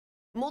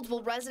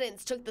Multiple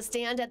residents took the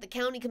stand at the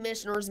county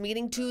commissioners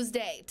meeting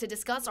Tuesday to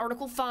discuss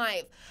Article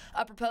 5,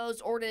 a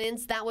proposed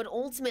ordinance that would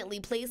ultimately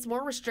place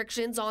more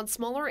restrictions on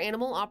smaller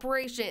animal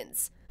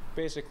operations.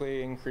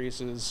 Basically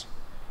increases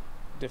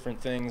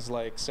different things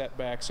like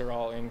setbacks are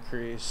all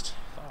increased,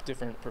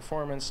 different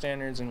performance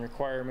standards and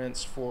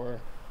requirements for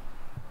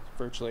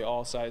virtually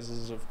all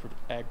sizes of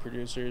ag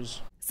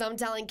producers. Some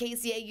telling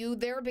KCAU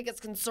their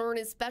biggest concern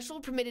is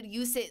special permitted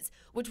uses,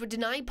 which would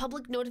deny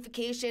public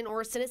notification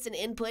or citizen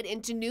input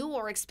into new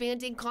or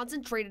expanding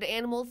concentrated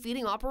animal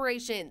feeding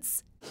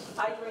operations.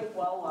 I drink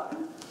well water.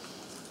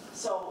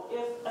 So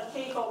if a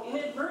CAFO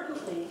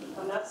inadvertently,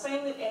 I'm not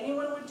saying that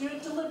anyone would do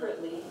it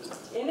deliberately,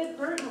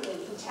 inadvertently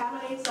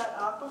contaminates that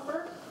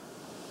aquifer,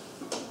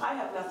 I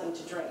have nothing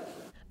to drink.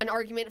 An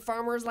argument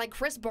farmers like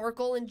Chris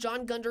Barkle and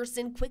John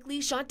Gunderson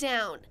quickly shut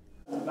down.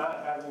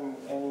 Not having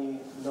any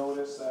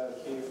notice that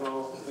a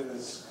CAFO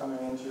is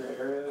coming into your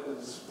area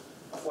is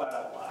a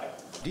flat-out lie.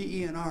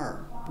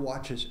 DENR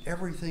watches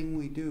everything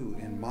we do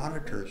and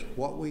monitors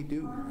what we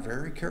do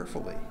very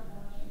carefully.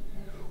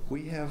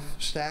 We have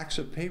stacks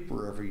of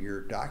paper every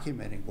year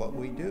documenting what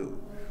we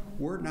do.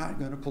 We're not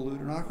going to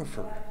pollute an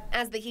aquifer.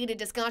 As the heated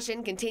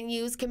discussion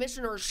continues,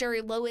 Commissioner Sherry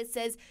Lois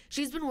says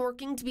she's been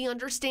working to be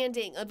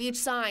understanding of each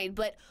side,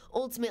 but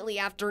ultimately,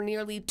 after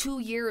nearly 2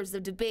 years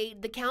of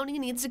debate, the county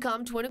needs to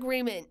come to an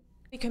agreement.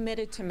 We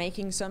committed to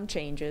making some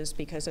changes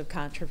because of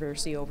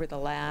controversy over the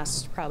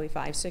last probably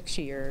 5-6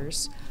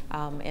 years,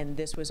 and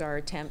this was our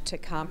attempt to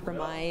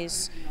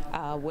compromise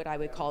what I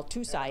would call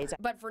two sides.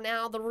 But for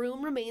now, the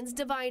room remains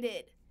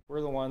divided.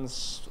 We're the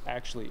ones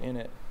actually in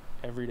it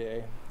every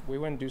day. We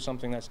wouldn't do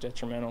something that's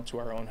detrimental to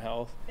our own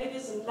health. It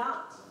is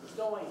not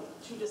going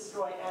to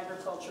destroy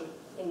agriculture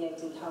in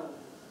Yankton County.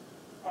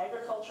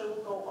 Agriculture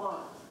will go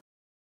on.